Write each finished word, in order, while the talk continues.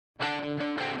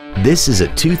This is a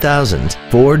 2000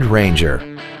 Ford Ranger.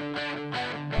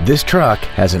 This truck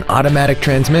has an automatic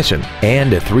transmission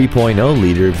and a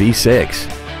 3.0-liter V6.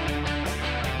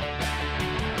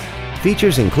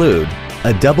 Features include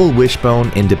a double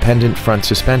wishbone independent front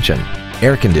suspension,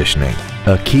 air conditioning,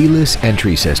 a keyless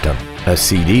entry system, a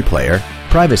CD player,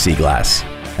 privacy glass,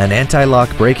 an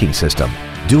anti-lock braking system,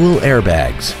 dual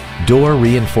airbags, door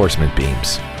reinforcement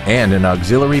beams, and an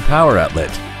auxiliary power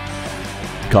outlet.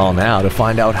 Call now to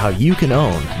find out how you can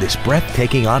own this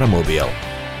breathtaking automobile.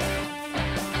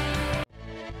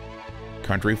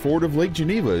 Country Ford of Lake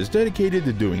Geneva is dedicated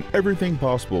to doing everything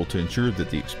possible to ensure that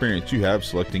the experience you have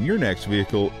selecting your next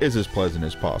vehicle is as pleasant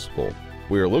as possible.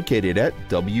 We are located at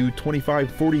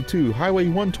W2542 Highway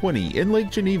 120 in Lake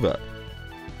Geneva.